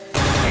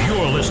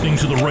listening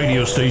to the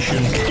radio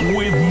station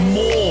with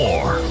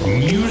more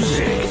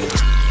music.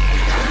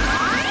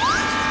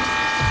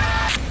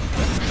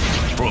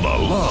 For the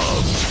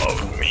love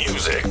of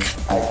music.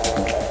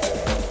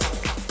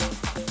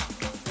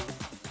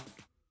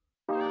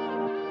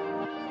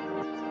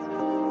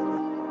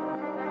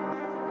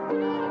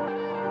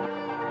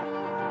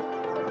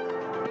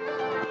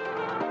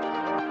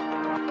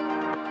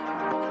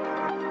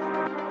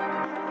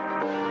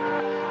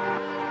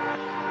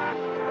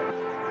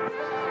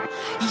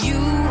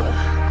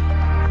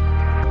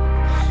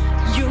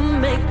 You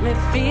make me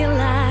feel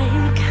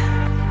like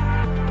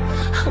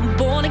I'm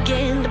born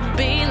again to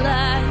be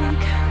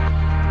like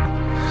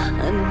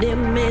an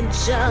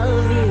image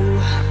of you.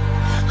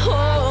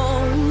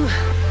 Oh,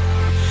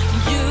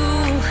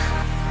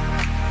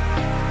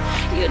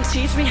 you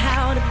teach me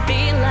how to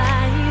be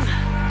alive,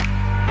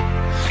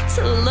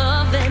 to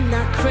love and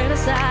not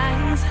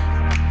criticize.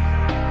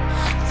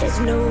 There's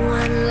no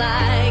one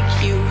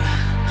like you.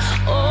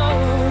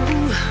 Oh,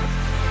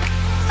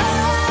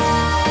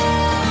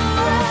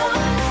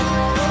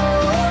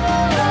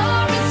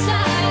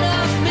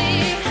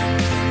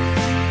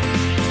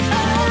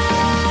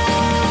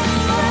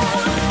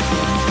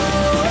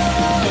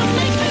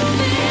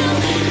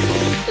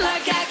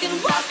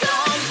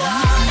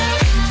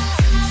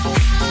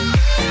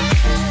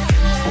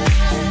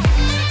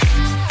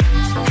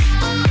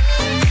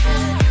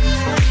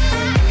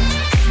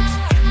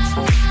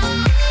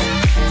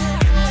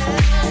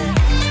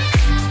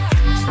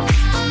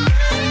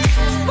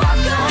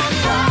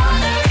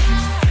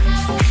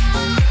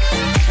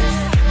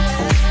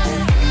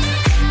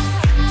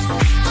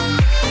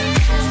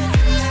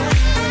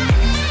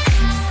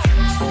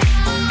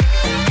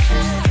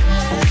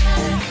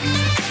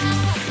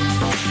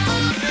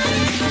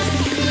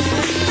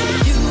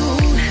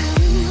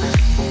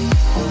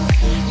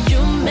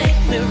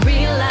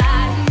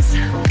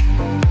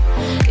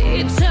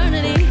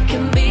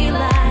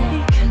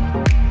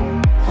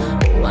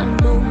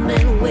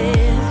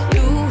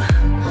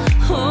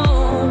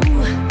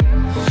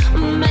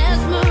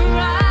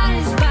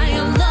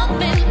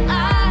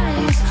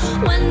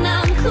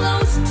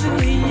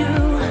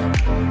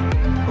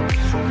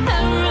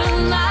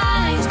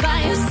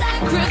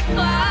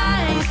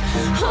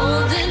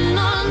 holding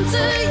on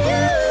to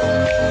you.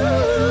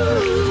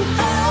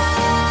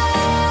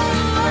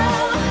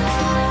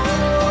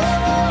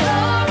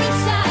 You're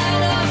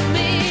inside of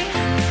me.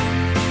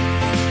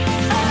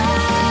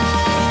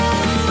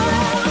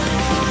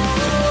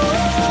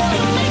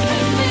 You make me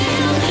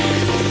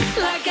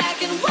feel like I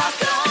can walk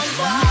on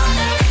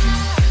water.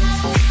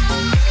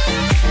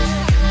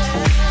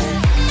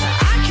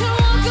 I can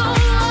walk on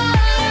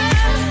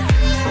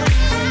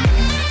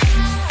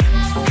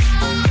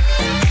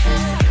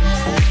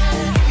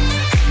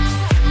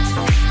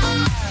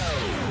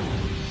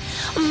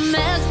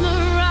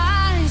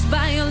mesmerized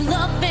by your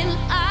loving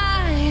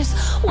eyes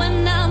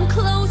when I'm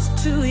close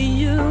to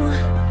you.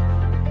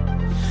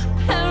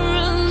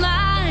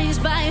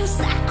 Paralyzed by your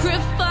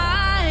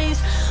sacrifice,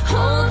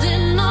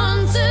 holding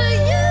on to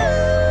you.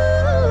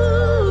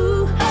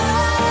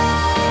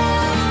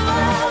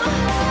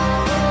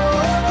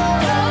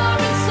 You're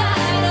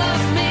inside of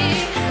me.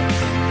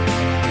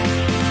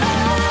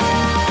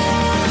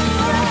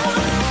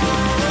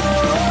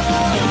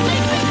 You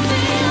make me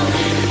feel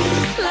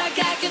like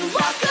I can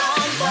walk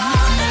on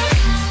water.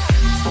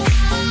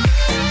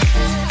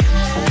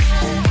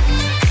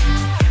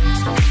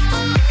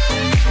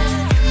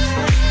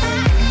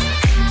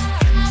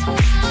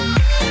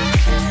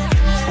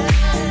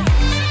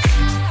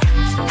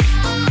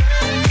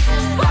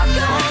 Walk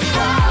on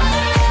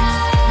water.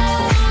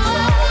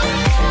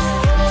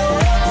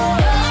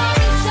 You're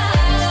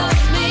inside of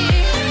me.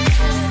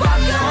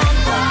 Walk on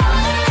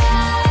water.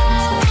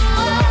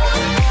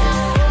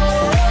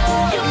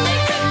 You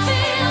make me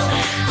feel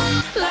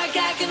like I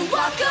can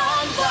walk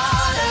on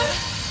water.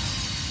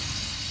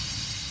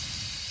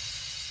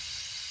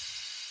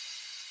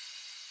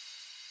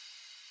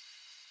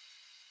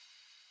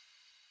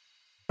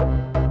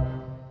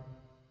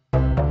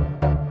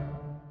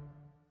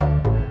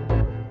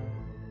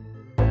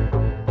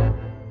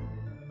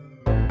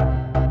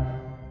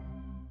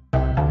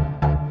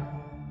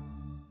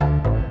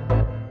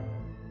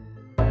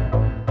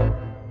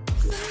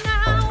 So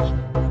now,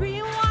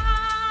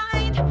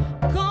 rewind,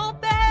 go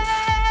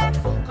back,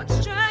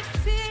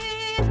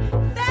 constructive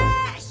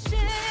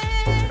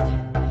fashion.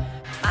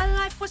 My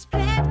life was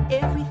planned,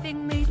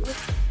 everything made with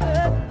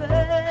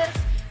purpose.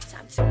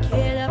 Time to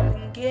get up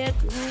and get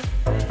moving.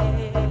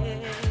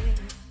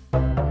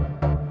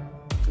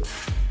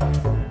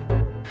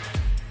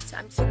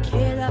 Time to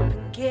get up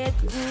and get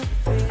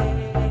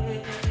moving.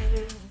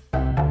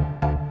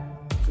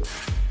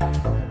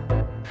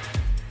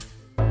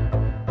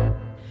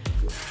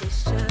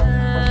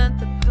 Question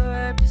the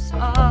purpose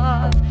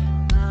of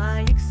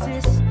my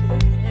existence.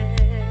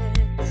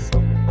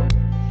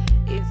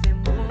 Is there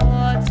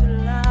more to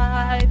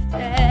life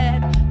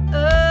than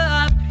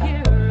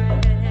appearance?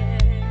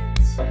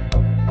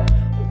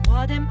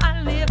 What am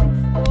I living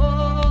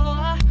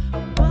for?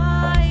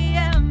 Why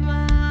am I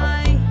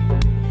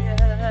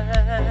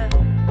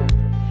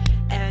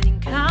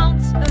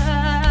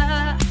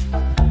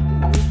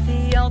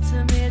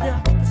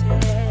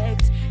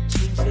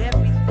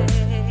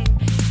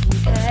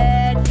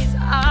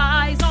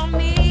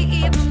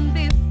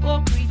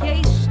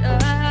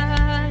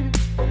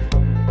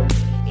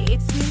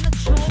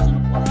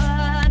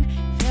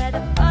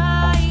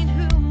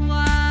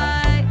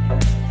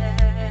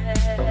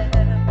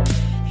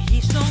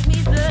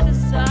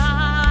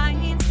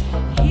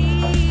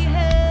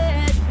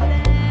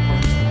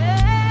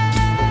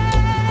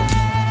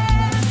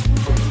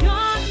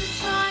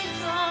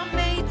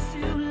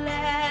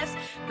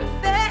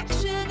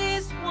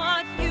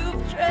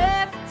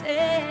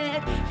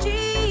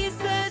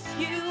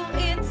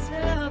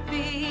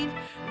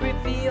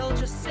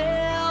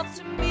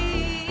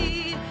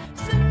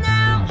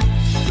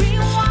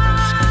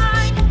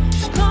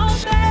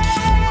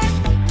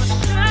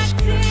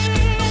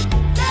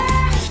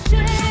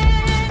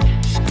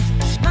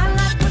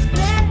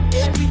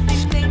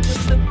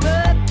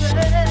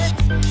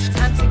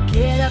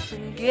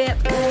get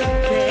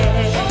moving.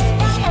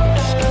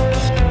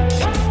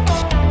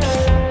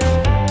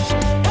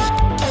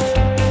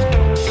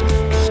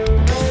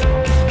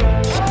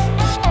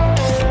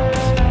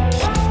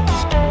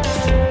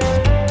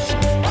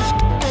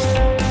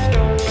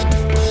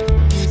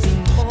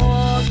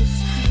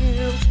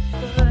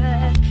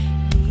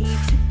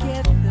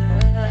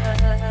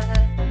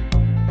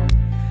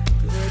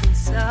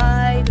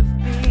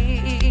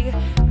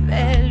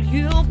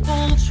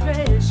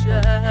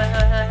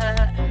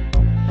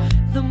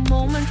 The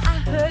moment I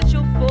heard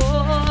your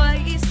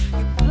voice,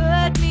 you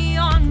put me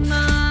on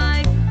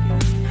my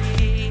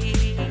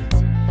feet.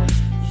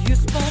 You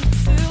spoke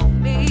to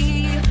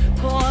me,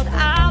 poured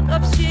out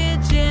of sheer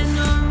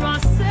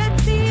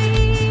generosity.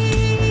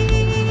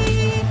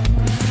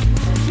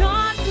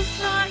 Your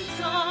designs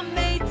are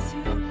made to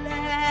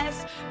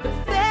last.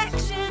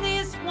 Perfection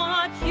is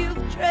what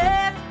you've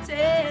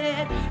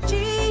drafted.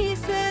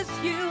 Jesus,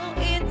 you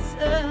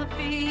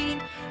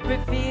intervened,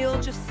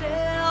 revealed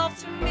yourself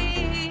to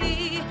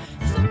me.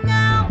 So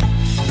now,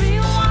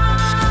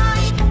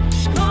 rewind,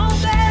 go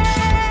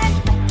back,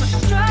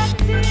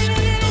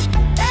 constructive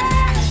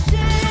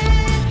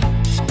action.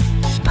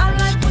 My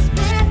life was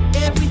meant,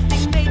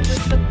 everything made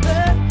with a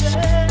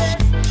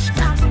purpose.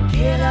 Time to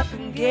get up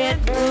and get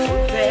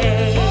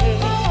moving.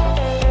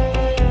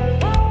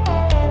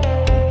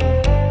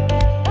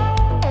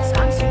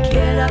 Time to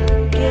get up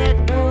and get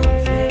moving.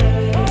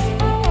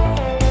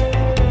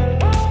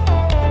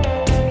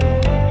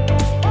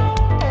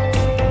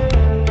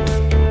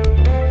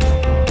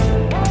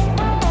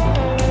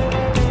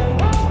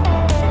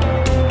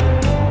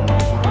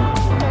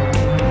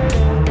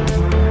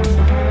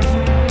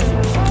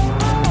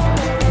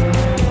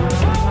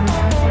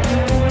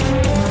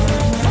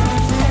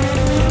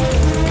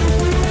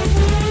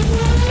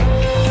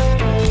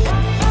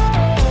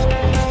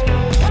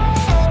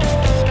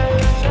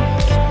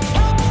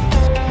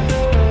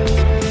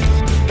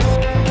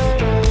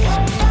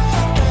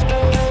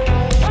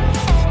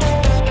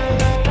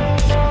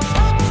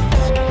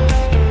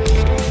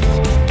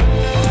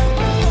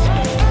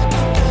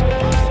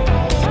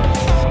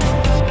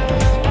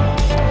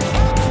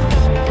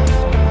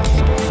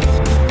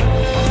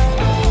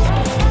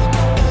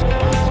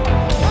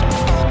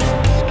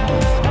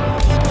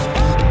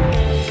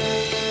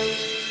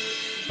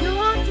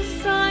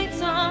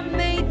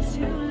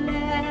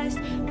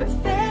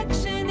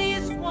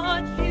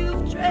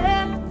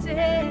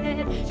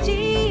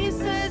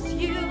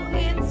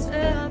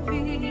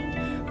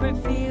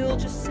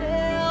 Revealed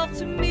yourself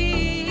to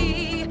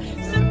me.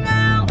 So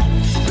now,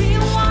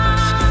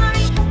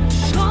 rewind,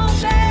 go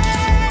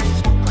back,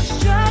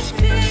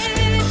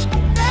 constructive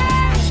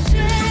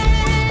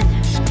action.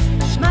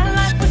 My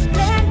life was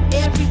planned,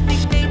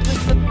 everything made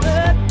with a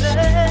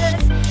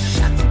purpose.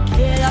 Time to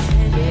get up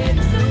and in.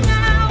 So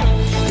now,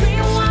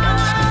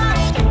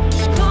 rewind,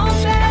 go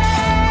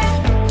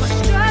back,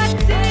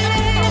 constructive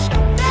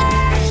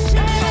action.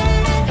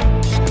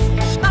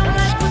 My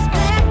life was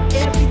planned,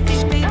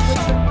 everything made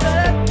with a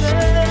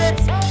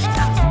purpose.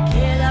 Time to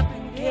get up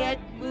and get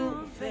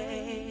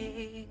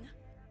moving.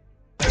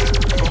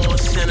 On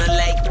Center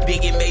Lake,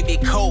 big it may be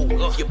cold.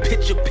 If your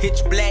picture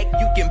pitch black,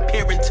 you can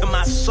peer into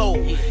my soul.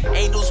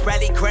 Angels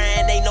rally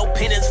crying, ain't no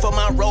penance for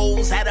my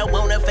roles. I don't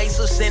wanna face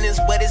a sentence,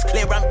 but it's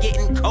clear I'm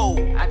getting cold.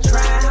 I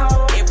try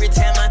hard. Every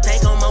time I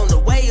think I'm on the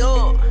way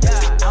up,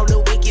 all the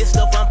wicked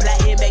stuff I'm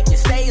plotting make me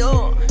stay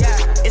up.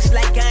 It's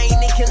like I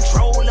ain't in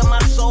control of my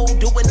soul.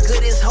 Doing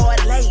good is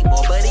hard labor,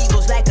 but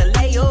evil's like a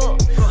layup.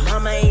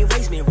 Mama ain't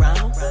raised me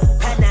wrong.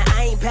 Partner,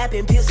 I ain't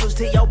popping pistols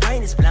till your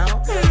brain is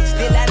blown.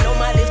 Still I know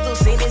my list of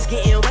sin is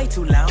getting way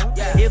too long.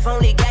 If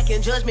only God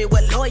can judge me,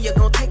 what lawyer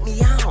gon' take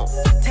me on?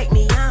 Take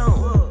me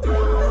on.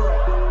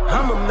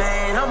 I'm a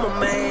man.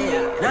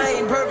 And I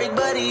ain't perfect,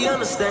 but he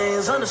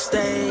understands. Hope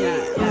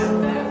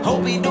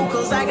he do,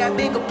 cause I got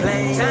bigger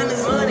plans. Time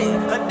is money,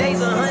 a day's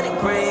 100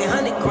 grand.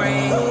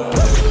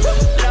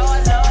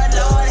 Lord,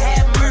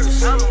 have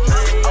mercy.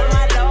 Oh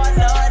my Lord,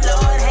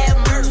 have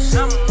mercy.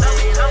 Lord,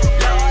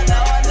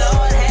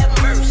 have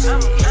mercy.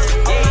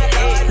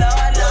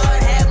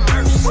 Lord, have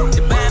mercy.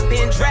 The bind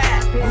been dry,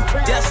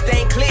 dust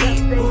ain't clean.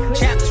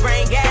 Chapters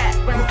rain got,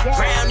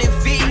 drown in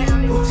feet.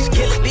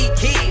 Killer be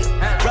killed,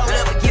 roll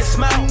up and get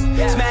smoked.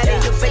 Smile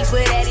in your face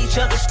with at each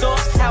other's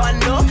stores. How I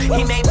know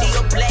he made me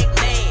a black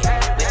man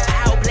with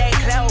all black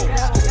clothes,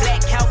 black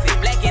coffee,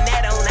 black and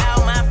that on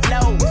all my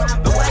flows.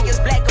 But why is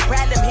black a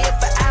problem here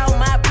for all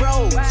my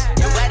bros?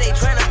 And why they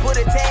tryna put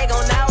a tag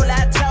on all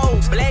our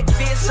toes? Black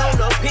fist on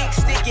the pig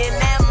sticking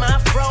out my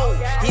fro.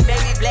 He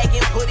made me black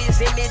and put his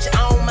image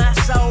on my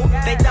soul.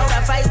 They thought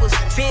our fight was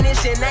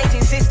finished in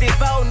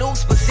 1964. New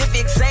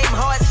specifics, same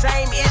heart,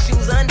 same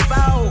issues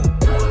unfold.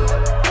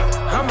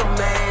 I'm a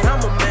man.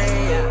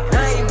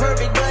 I ain't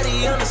perfect, but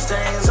he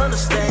understands.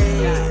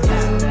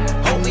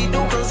 Hope he do,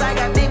 cause I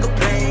got bigger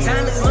plans.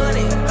 Time is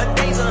money, a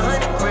day's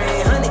 100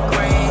 grand.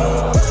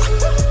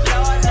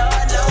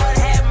 Lord,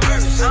 have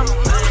mercy. Oh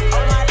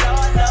my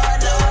Lord,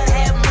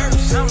 have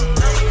mercy.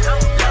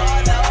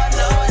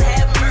 Lord,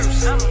 have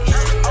mercy.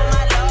 Oh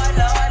my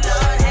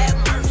Lord, have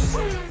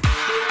mercy.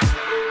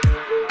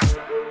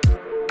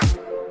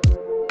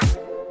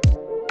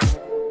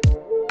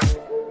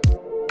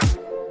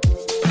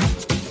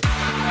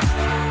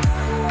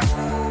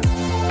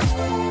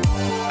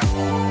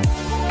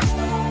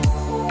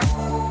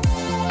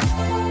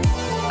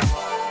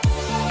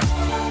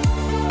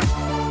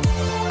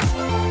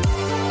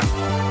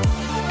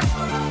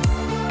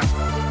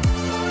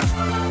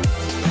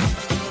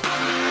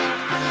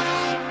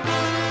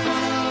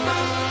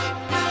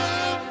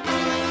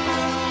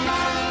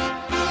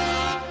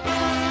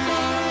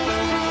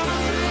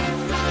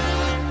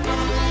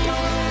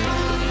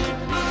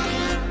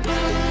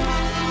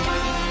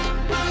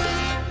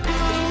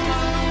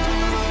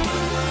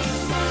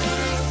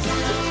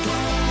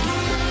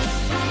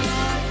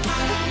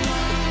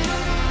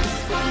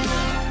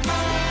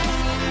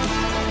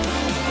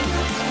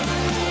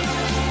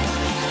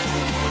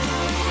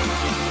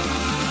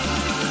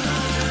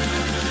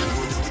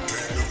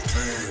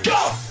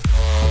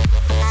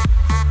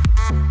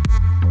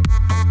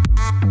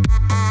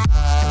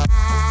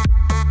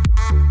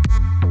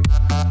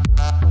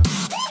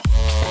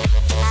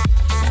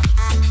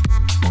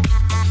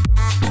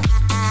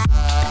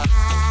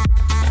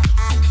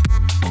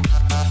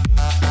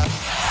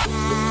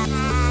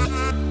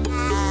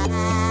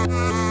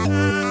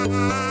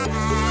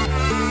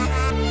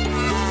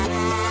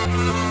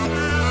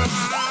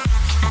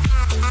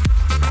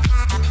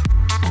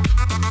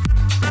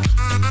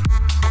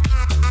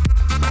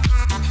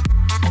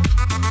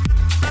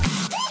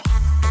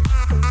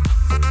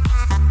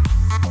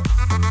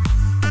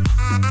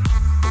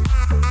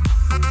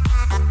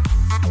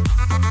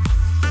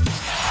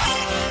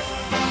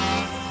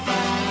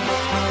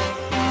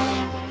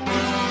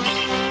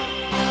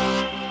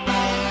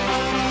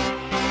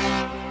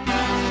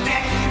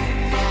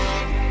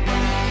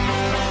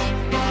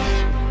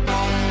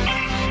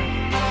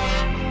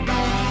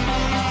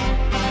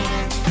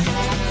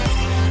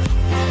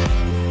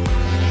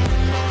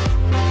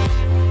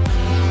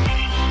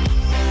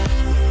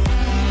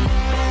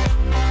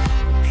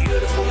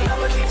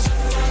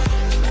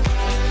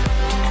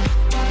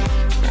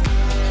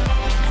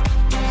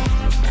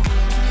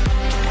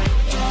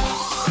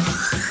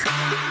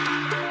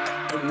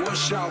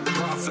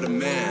 profit a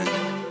man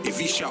if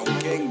he shall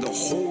gain the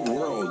whole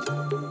world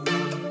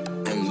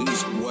and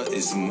lose what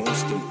is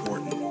most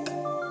important,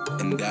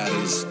 and that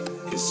is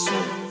his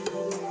soul?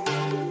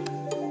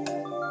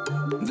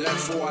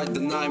 Therefore I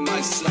deny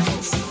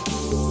myself.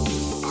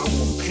 I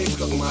will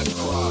pick up my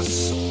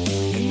cross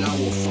and I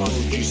will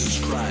follow Jesus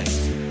Christ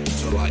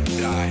till I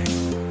die.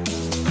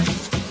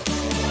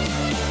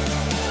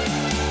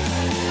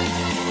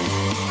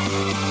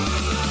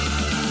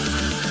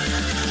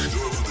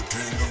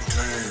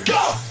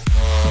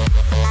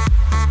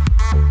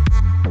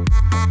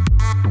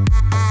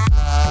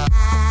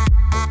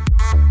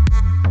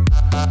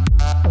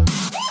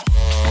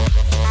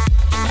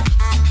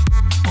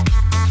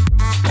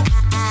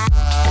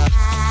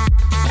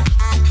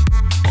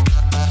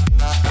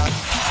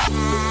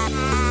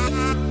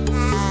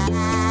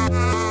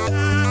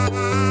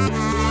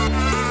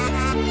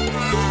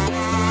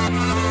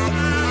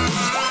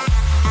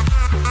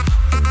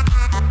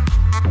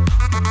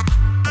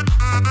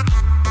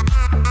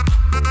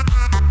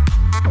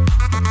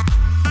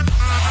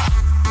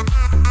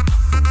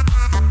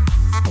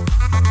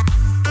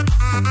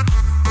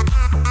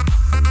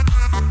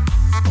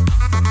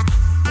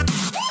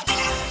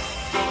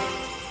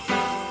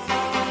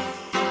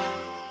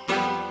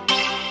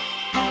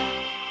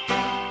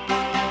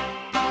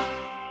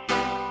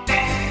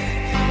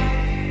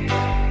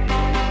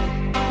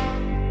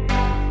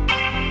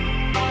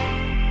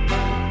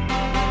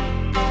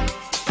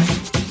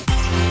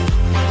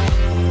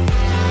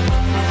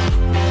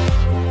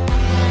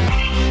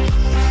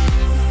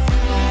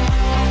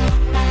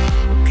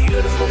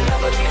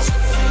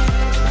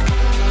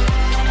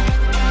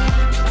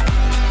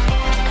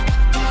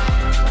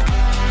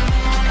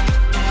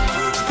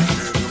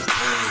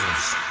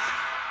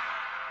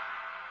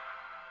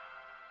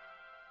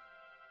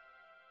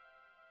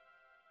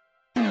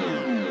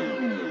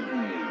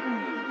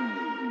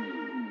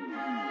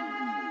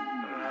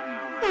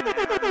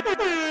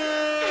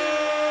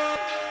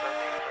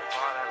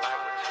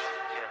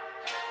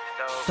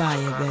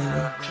 Fire,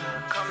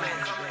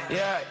 baby.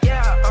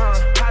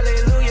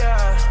 Hallelujah,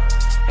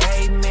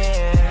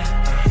 amen.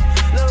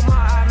 Look, ma,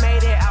 I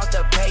made it out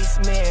the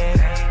basement.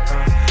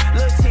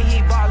 Look, T,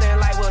 he ballin'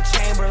 like Will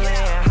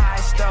Chamberlain.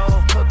 High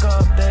stove, cook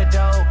up the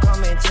dough,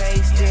 come and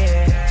taste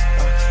it.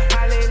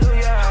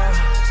 Hallelujah,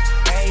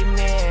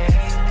 amen.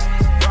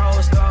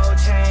 Rose gold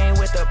chain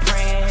with the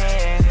praying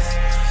hands.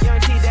 Young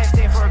T,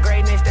 destined for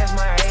greatness, that's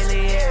my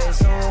alias.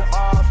 Zoom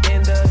off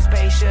in the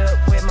spaceship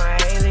with my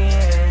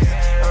aliens.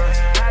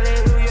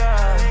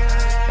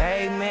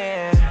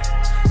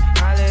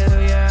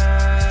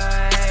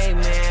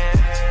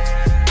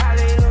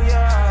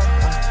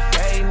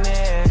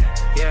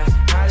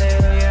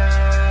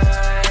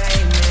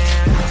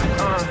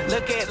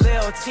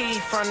 T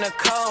from the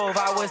Cove.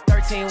 I was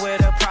 13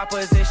 with a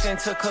proposition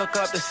to cook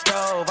up the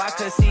stove. I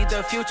could see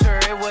the future,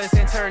 it was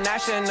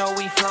international,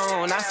 we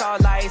flown. I saw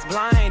lights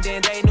blind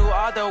and they knew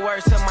all the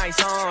words to my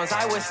songs.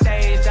 I was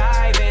stage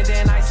diving,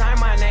 then I signed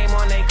my name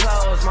on their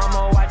clothes.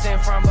 Mama watching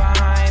from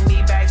behind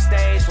me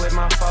backstage with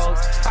my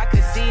folks. I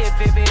could see it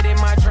vivid in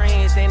my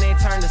dreams, then it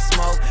turned to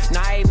smoke.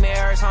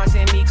 Nightmares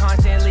haunting me,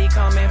 constantly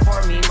coming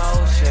for me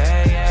most.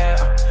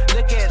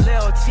 Look at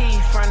Lil T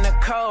from the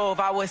Cove.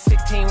 I was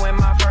 16 when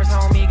my first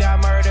homie got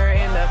murdered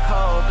in the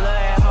cold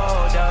blood.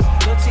 Hold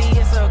up, Lil T,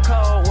 it's a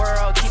cold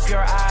world. Keep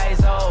your eyes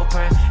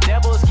open.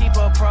 Devils keep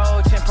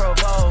approaching,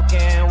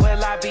 provoking.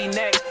 Will I be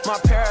next? My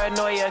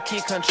paranoia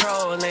keep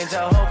controlling.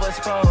 Jehovah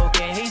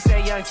spoken. He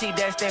said, Young T,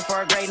 destined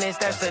for greatness,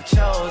 that's the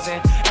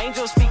chosen.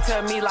 Angels speak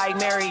to me like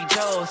Mary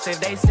Joseph.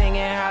 They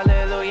singing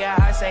hallelujah,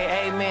 I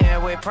say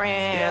amen with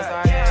praying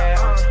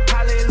hands.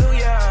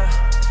 Hallelujah,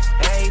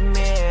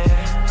 amen.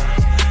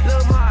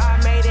 Look, ma,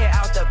 I made it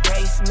out the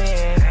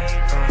basement.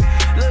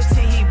 Look, T,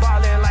 he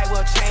ballin' like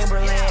Will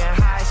Chamberlain.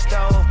 High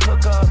stove,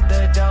 cook up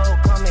the dough,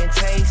 come and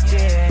taste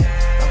it.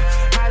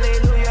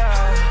 Hallelujah,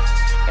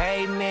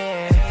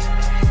 amen.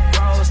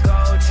 Rose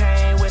gold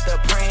chain with the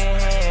praying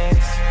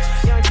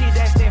hands. Young T,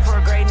 destined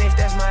for greatness,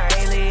 that's my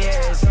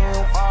alias.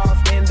 Zoom off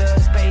in the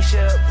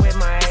spaceship with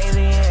my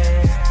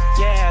aliens.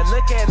 Yeah,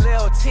 look at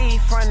Lil T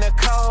from the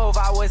Cove.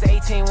 I was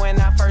 18 when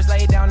I first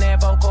laid down that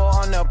vocal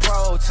on the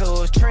Pro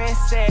Tools. Trent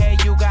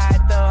said you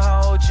got the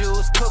whole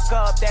juice. Cook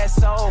up that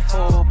soul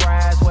food,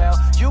 Braswell.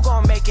 You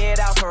gon' make it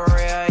out for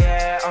real,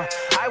 yeah.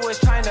 I was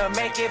trying to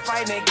make it,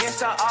 fighting against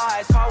the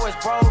odds. Car was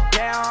broke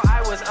down,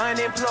 I was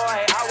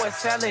unemployed. I was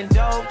selling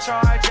dope,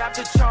 charge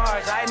after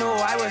charge. I knew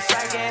I was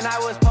slacking. I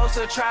was supposed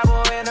to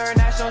travel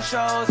international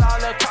shows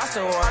all across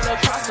the world,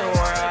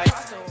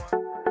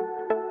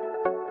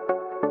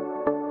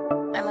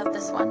 I love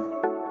this one.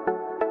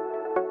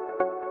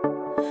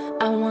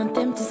 I want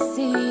them to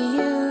see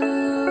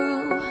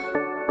you,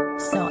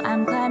 so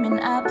I'm climbing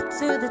up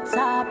to the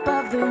top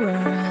of the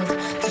world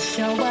to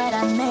show what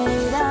I'm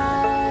made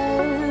of.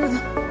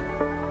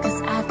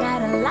 'Cause I've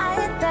got a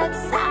light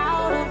that's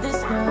out of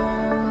this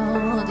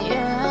world,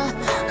 yeah.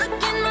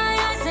 Look in my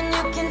eyes and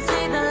you can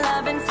see the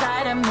love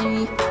inside of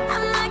me.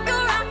 I'm like a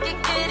rocket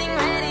getting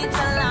ready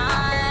to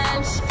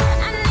launch.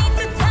 I need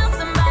to tell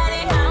somebody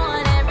I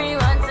want everyone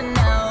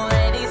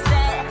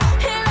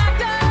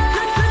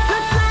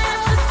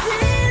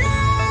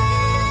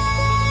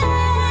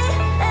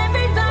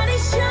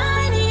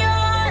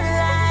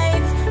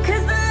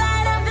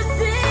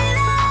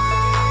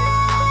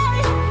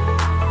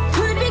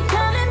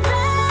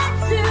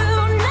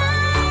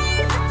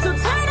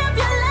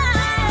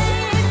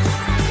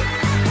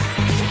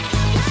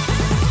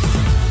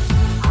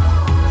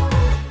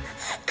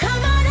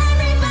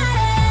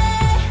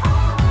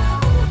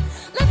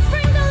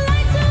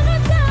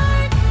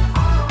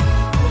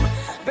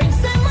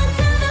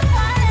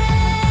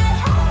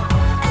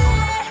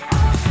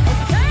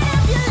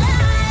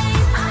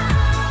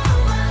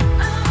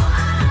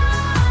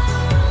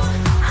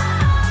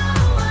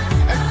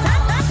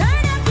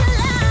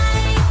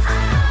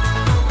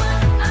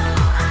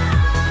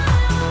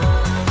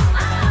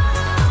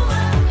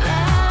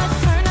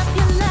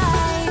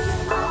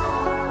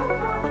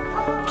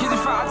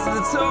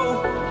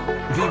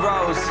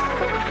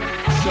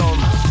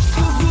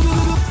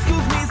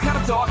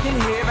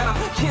here, and I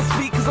can't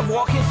speak cause I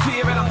walk in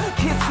fear, and I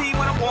can't see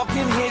when I walk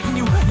in here. Can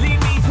you lead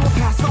me to a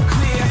path so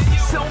clear?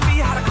 Show me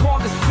how to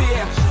calm this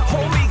fear.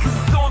 Hold me cause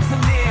the storms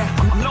are near.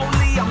 I'm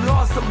lonely, I'm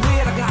lost, I'm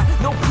weird. I got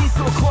no peace,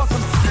 so of course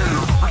I'm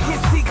scared. I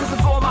can't see cause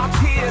of all my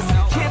tears.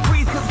 Can't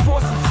breathe cause of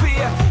force and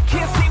fear.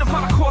 Can't see to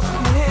find a course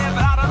from here,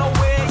 but I don't know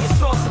where your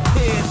source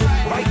appeared.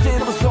 Right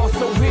then it was all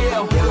so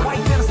real.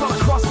 Right then it's all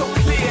across so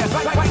clear.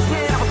 Right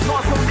then I was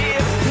gone so near.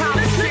 This time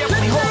is clear,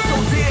 but he holds so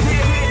dear.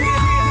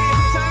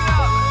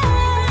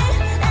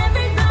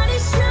 Everybody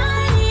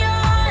shine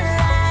your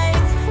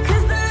lights,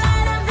 'cause the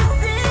light of the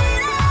city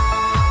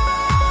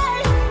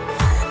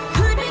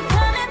could be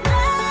coming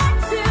back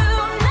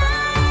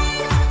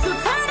tonight. So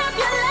turn up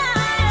your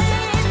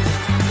lights.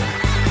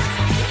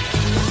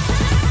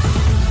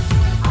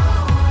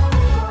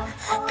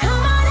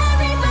 Come on,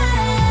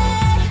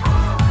 everybody.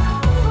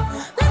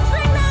 Let's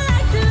bring the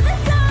light to the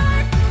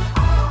dark.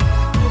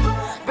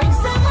 Bring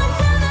someone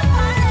to the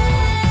party.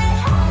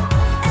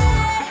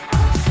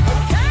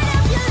 And turn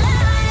up your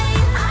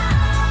lights.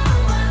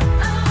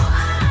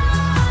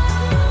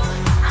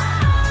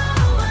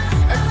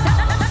 And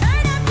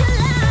turn up your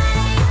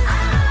lights.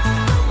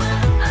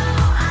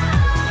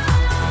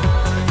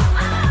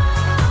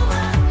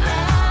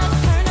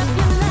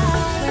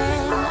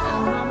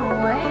 I'm on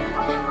my way.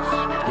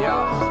 Yo,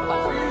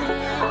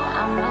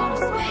 I'm out of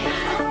space.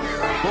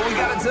 what we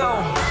gotta do?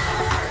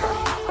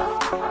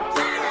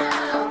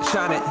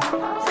 Shine it.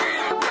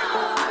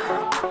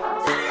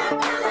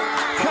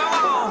 Come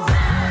on.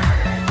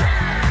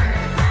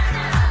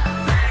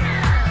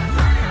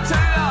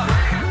 Turn it up.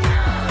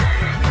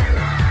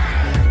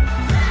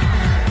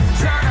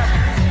 Turn up.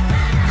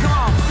 Come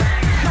on.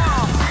 Come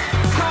on.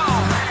 Come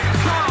on.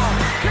 Come on.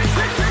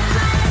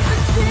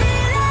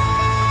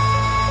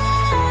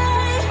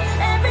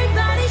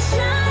 Everybody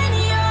shine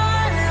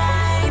your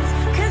lights,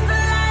 'cause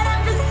the light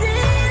of the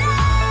city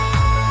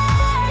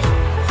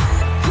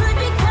could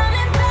be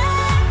coming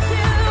back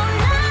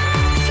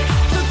tonight.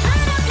 So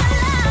turn up your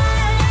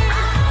lights.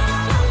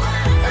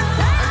 And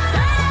turn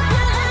up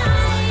your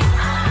lights.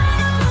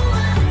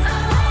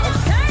 And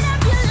turn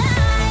up your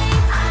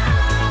lights.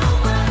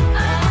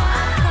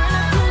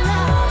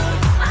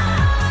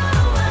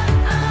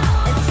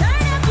 And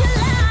turn up your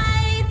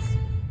lights.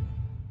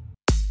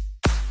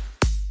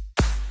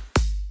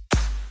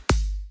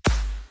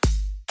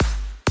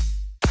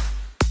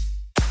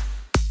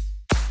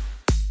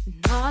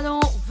 Not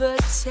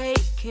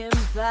overtaken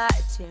by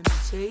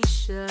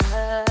temptation,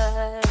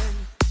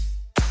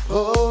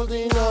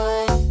 Holding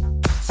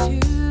on,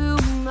 to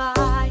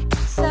my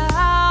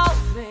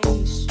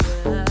salvation,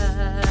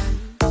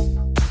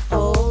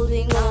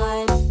 holding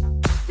on,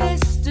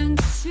 destined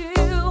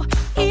to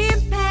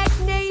impact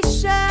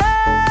nations,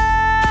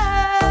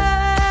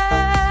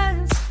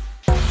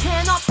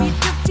 cannot be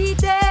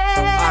defeated.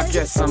 I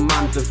guess I'm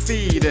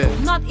undefeated.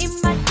 Not in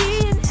my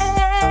DNA.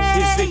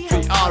 His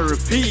victory I'll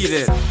repeat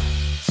it.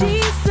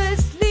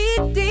 Jesus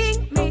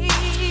leading me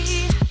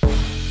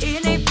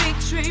in a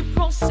victory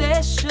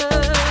procession.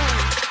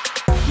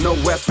 No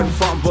weapon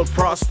formed will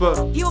prosper.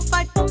 He'll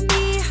fight for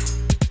me.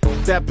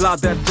 That blood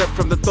that dripped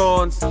from the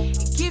thorns,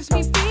 It gives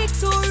me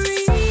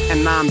victory.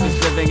 and I'm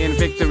just living in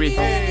victory.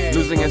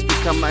 Losing has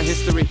become my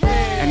history.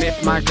 And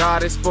if my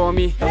God is for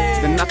me,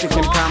 then nothing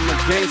can come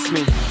against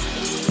me.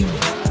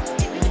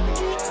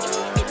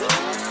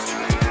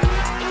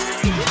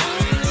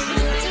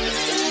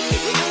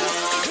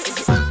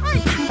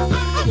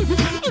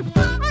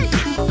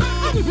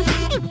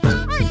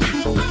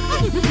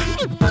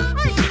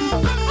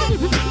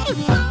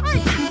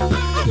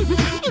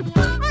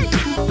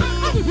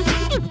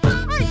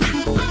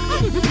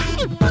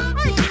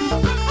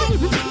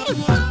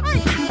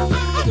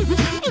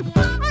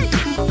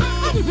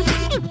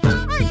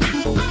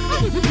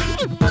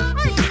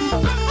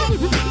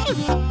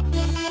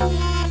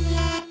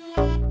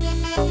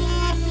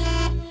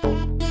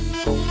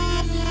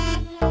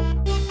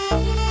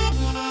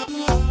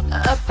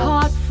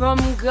 Apart from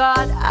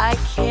God, I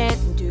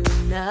can't do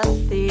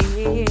nothing.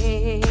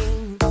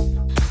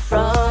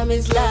 From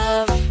His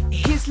love,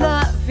 His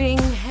loving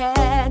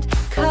hand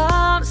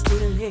comes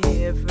deliverance.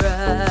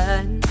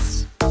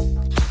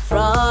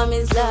 From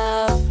His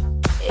love,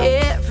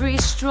 every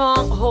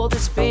stronghold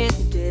has been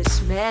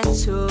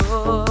dismantled.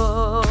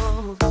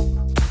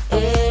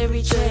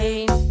 Every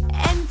chain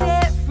and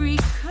every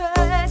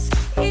curse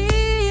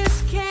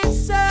is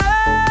cancelled.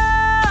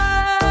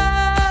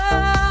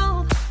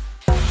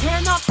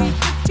 Cannot be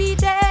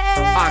defeated.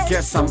 I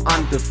guess I'm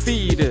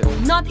undefeated.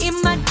 Not in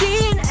my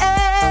DNA.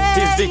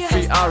 His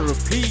victory I'll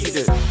repeat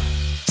it.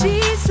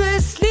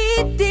 Jesus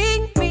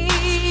leading me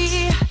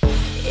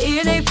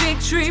in a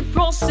victory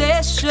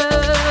procession.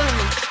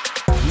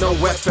 No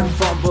weapon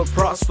formed will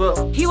prosper.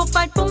 He will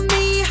fight for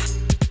me.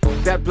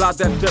 That blood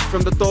that dripped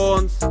from the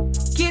thorns,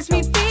 Gives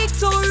me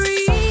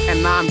victory.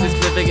 and I'm just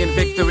living in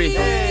victory.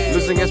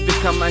 Losing has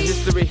become my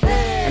history.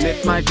 And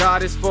if my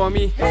God is for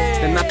me,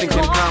 then nothing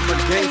can come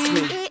against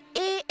me.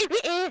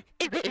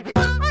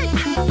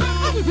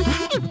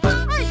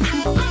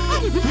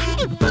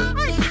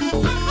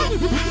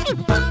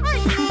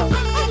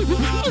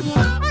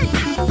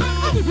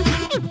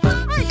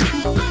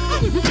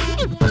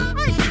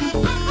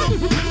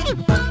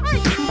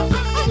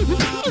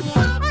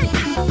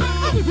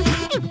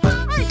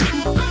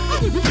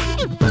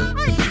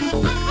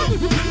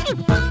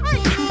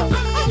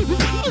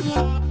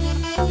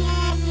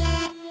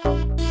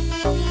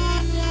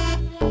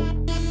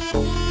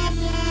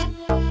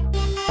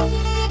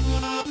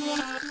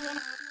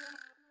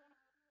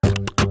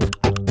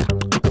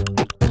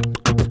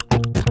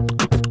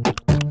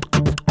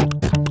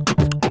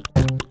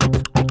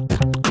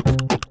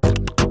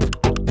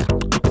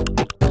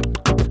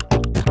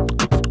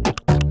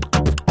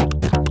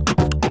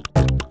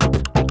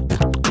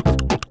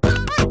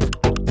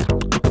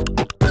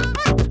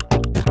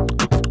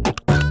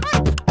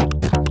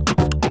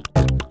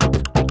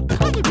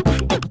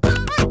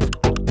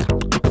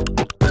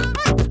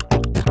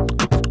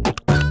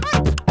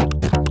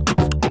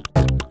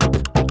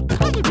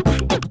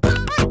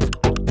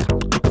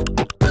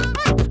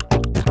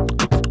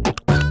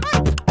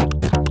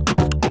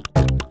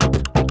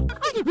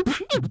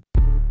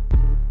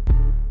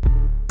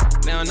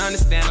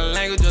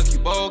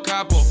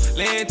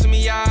 Listen to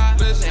me, y'all.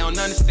 They don't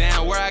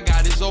understand where I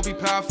got this OP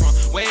power from.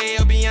 Way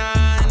up beyond.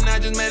 I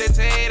just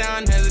meditate, I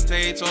don't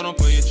hesitate. So don't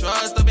put your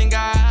trust up in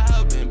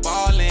God. Been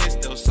ballin',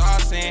 still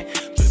saucing.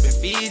 Drippin'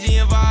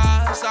 Fijian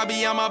vibes. I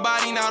be on my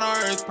body, not on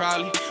earth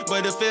probably.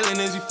 But the feeling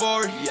is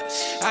euphoric.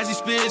 I see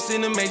spirits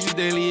in the matrix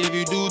daily. If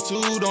you do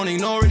too, don't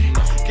ignore it.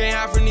 Can't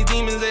hide from these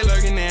demons, they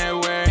lurking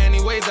everywhere.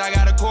 Anyways, I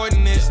got a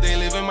coordinates. They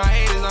live in my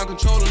haters, I'm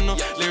controlling them.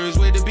 Lyrics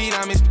with the beat,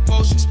 I mix the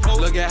potions.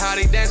 Look at how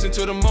they dancing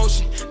to the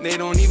motion. They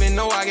don't even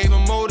know I gave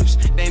them motives.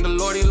 Thank the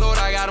Lordy Lord,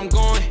 I got them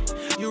going.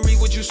 You reap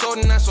what you sowed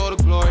and I saw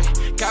the glory.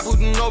 Caput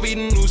Novi,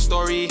 the new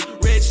story.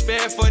 Rich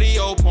spare for the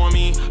old pour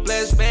me.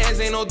 Blessed fans,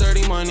 ain't no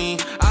dirty money.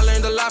 I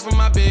learned a lot from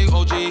my big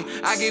OG.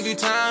 I give you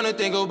time to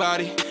think about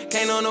it.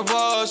 Can't none of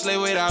us lay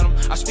without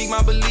him. I speak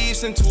my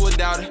beliefs into a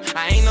doubter.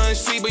 I ain't nothing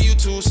sweet, but you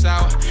too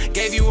sour.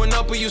 Gave you an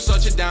upper, you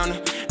such a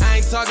downer. I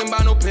ain't talking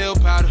about no pill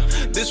powder.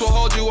 This will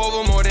hold you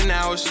over more than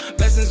hours.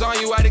 Blessings on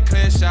you, I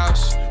declare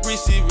showers.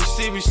 Receive,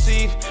 receive,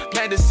 receive.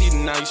 Plant the seed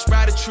and now you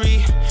sprout a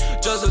tree.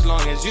 Just as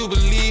long as you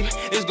believe,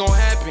 it's gon'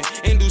 happen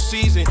in due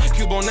season.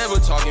 Cubo never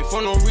talking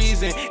for no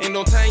reason. In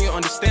no time you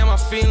understand my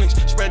feelings.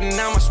 Spreading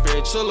out my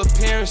spiritual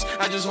appearance.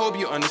 I just hope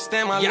you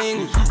understand my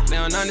language. They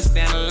don't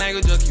understand the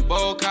language of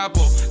Cubo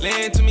Capo.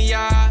 Listen to me,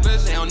 y'all.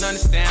 They don't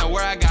understand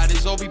where I got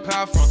this OP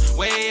power from.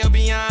 Way up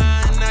beyond.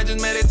 I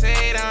just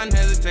meditate, I don't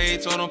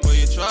hesitate. So don't put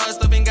your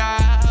trust up in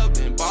God.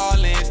 Been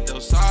ballin', still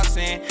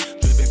saucing.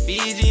 Drippin'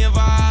 Fijian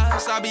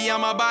vibes. I be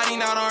on my body,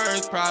 not on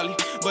earth probably.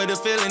 But the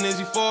feeling is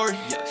euphoric.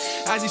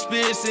 I see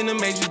spirits in the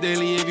matrix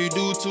daily. If you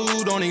do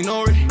too, don't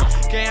ignore it.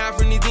 Can't hide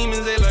from these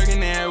demons, they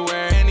lurking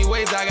everywhere.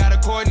 Anyways, I got a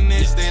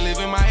coordinates. They live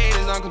in my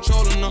haters, I'm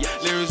controlling them.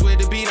 Lyrics with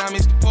the beat, I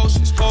mix the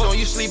potions. Don't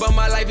you sleep, but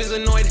my life is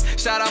annoyed.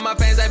 Shout out my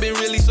fans, I've been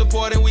really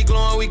supporting. We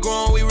glowing, we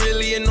growing, we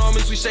really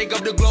enormous. We shake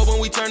up the globe when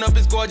we turn up,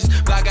 it's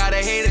gorgeous. Block out the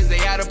haters, they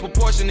out of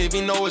proportion. If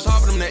you know it's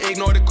hard for them to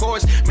ignore the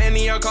chorus.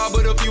 Many are called,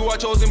 but a few are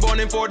chosen. Born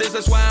in for this,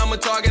 that's why I'm a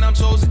target, I'm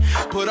chosen.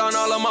 Put on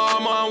all of my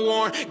armor, I'm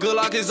worn. Good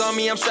luck is on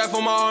me, I'm strapped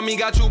for my army.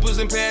 Got troopers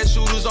and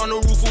parachuters on the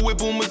roof with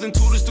boomers and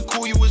tutors. To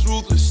cool you is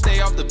ruthless.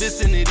 Stay off the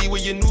vicinity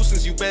with your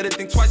nuisance. You better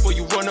think twice before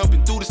you run up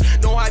and do this.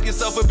 Don't hype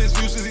yourself up, it's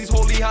useless. These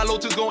holy hollow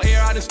tips gon'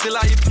 air out and spill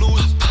out your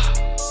fluids.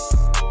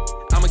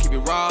 I'ma keep it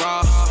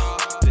raw,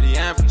 to the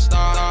end from the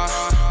start.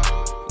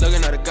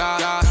 Looking at the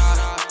God,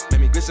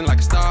 make me glisten like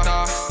a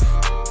star.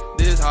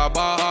 This is how I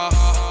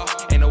ball.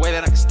 Ain't no way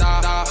that I can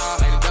stop.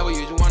 Like the devil,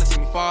 you just wanna see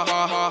me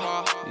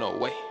fall. No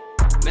way.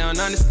 They don't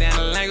understand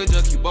the language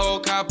of Cubo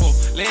Capo.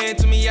 Listen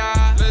to me,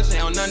 y'all. They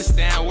don't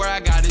understand where I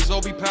got this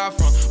OP power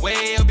from.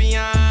 Way up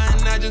beyond.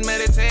 I just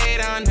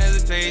meditate, I don't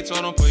hesitate.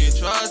 So don't put your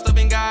trust up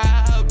in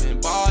God. Been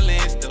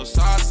ballin', still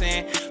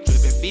saucing.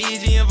 Drippin'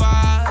 Fijian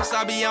vibes.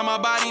 I be on my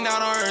body,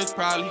 not on earth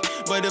probably.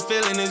 But the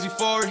feeling is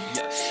euphoric.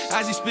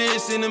 I see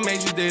spirits in the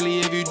matrix daily.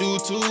 If you do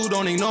too,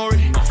 don't ignore it.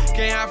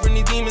 Can't hide from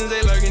these demons,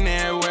 they lurking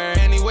everywhere.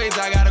 Anyways,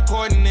 I got a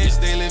coordinates.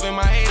 They live in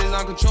my haters,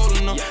 I'm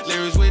controlling them.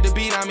 Lyrics with the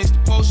beat, I mix the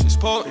potions.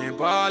 Potent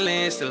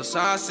ballin', still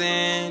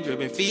saucing.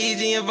 Drippin'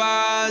 Fijian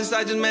vibes.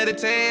 I just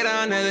meditate,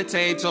 I don't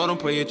hesitate. Told them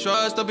put your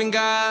trust up in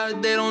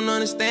God. They don't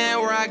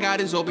understand where I got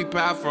this OP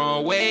power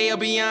from. Way up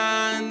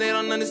beyond. They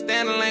don't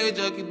understand the language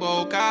of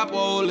Cubo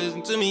Capo.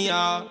 Listen to me,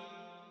 y'all.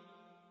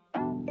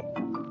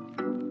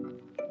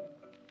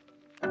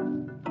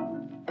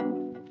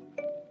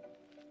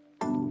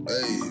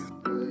 Hey,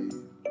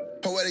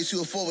 Poetics,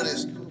 you a fool with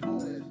this?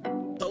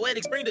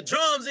 Poetics, bring the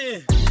drums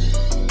in.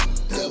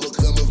 Never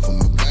coming from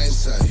my blind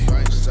side.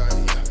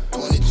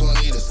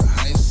 2020, that's the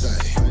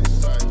hindsight.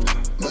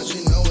 But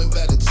you know it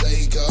better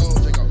take off.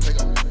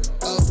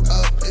 Up,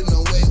 up, in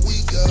the way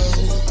we go.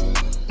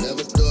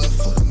 Never do it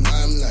for the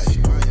limelight.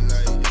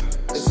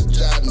 It's a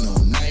job, no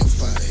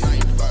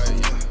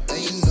 9-5. And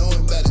you know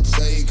it better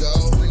take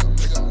off.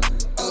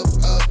 Up,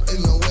 up,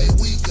 in the way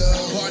we go.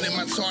 Pardon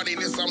my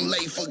tardiness, I'm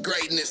late for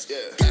greatness.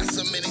 Got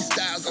so many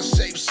styles, I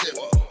shapeshift.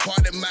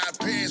 Pardon my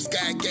appearance,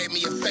 God gave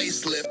me a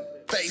facelift.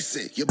 Face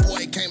it, your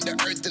boy came to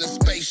earth in a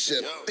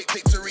spaceship. Big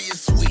victory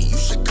is sweet, you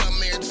should come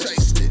here and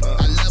taste it.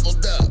 I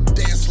leveled up,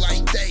 danced like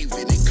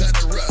David and cut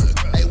a rug.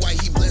 Hey, why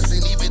he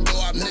blessing even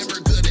though I'm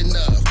never good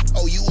enough?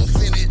 Oh, you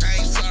offended? I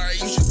ain't sorry,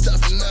 you should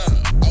toughen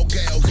up.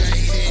 Okay,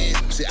 then.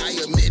 See, I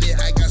admit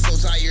it, I got so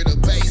tired of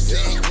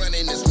basic.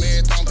 Running this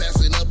marathon,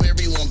 passing up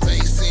everyone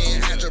pacing.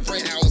 Had to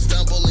pray I won't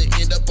stumble and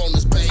end up on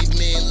this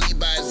pavement. Lead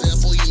by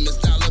example, you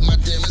missed all of my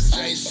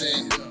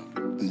demonstration.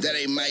 That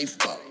ain't my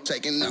fault.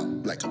 Taking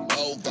out like a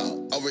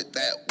Volvo over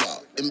that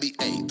wall.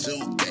 NBA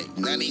 2K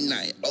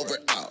 99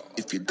 overall.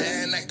 If you're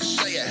down, I can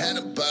show you how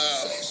to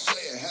ball.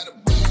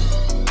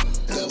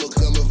 Never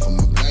coming from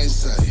my blind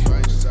side.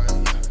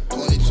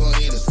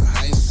 2020, that's the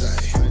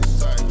hindsight.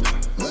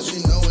 But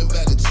you know it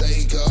better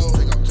take off.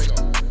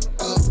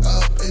 Up,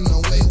 up, in the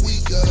way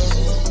we go.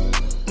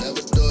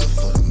 Never do it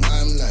for the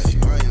limelight.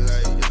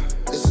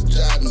 It's a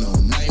job, no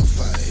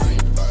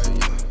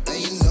 9-5. And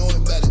you know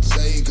it better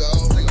take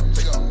off.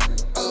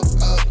 Up,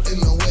 up, in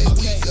the way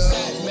we go.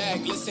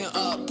 Back, listen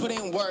up, put in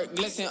in work,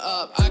 glisten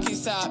up. I can't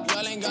stop,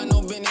 y'all ain't got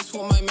no business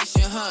with my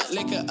mission, huh?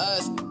 Look at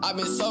us. I've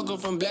been soaking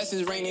from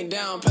blessings raining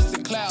down, past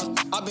the clouds.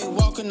 I've been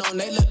walking on,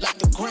 they look like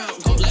the ground.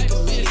 Go like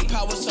a Billy,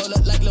 power so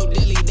look like Lil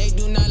Dilly. They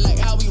do not like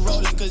how we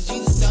rollin', cause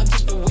Jesus done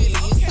took the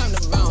wheelie. It's time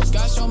to bounce,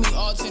 God show me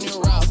alternate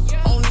routes.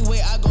 Only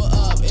way I go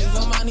up is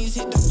when my knees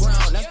hit the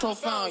ground. That's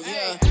profound,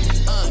 yeah.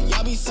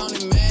 Y'all be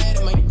sounding mad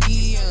at my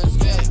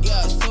DMs,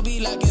 yeah. Still be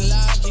lacking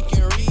logic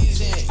and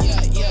reason,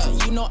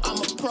 yeah. You know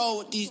I'm a pro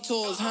with these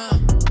tools, huh?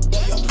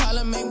 Yeah, your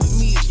problem ain't with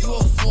me, you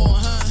a fool,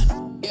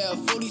 huh? Yeah,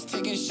 foolies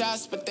taking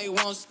shots, but they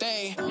won't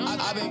stay.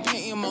 I've been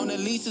painting Mona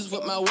Lisas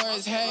with my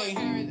words, hey,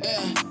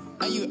 yeah.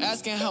 Are you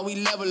asking how we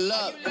level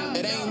up?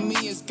 It ain't me,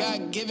 it's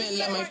God given,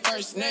 like my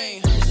first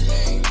name.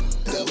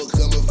 Devil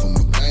coming from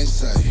my nice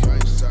side.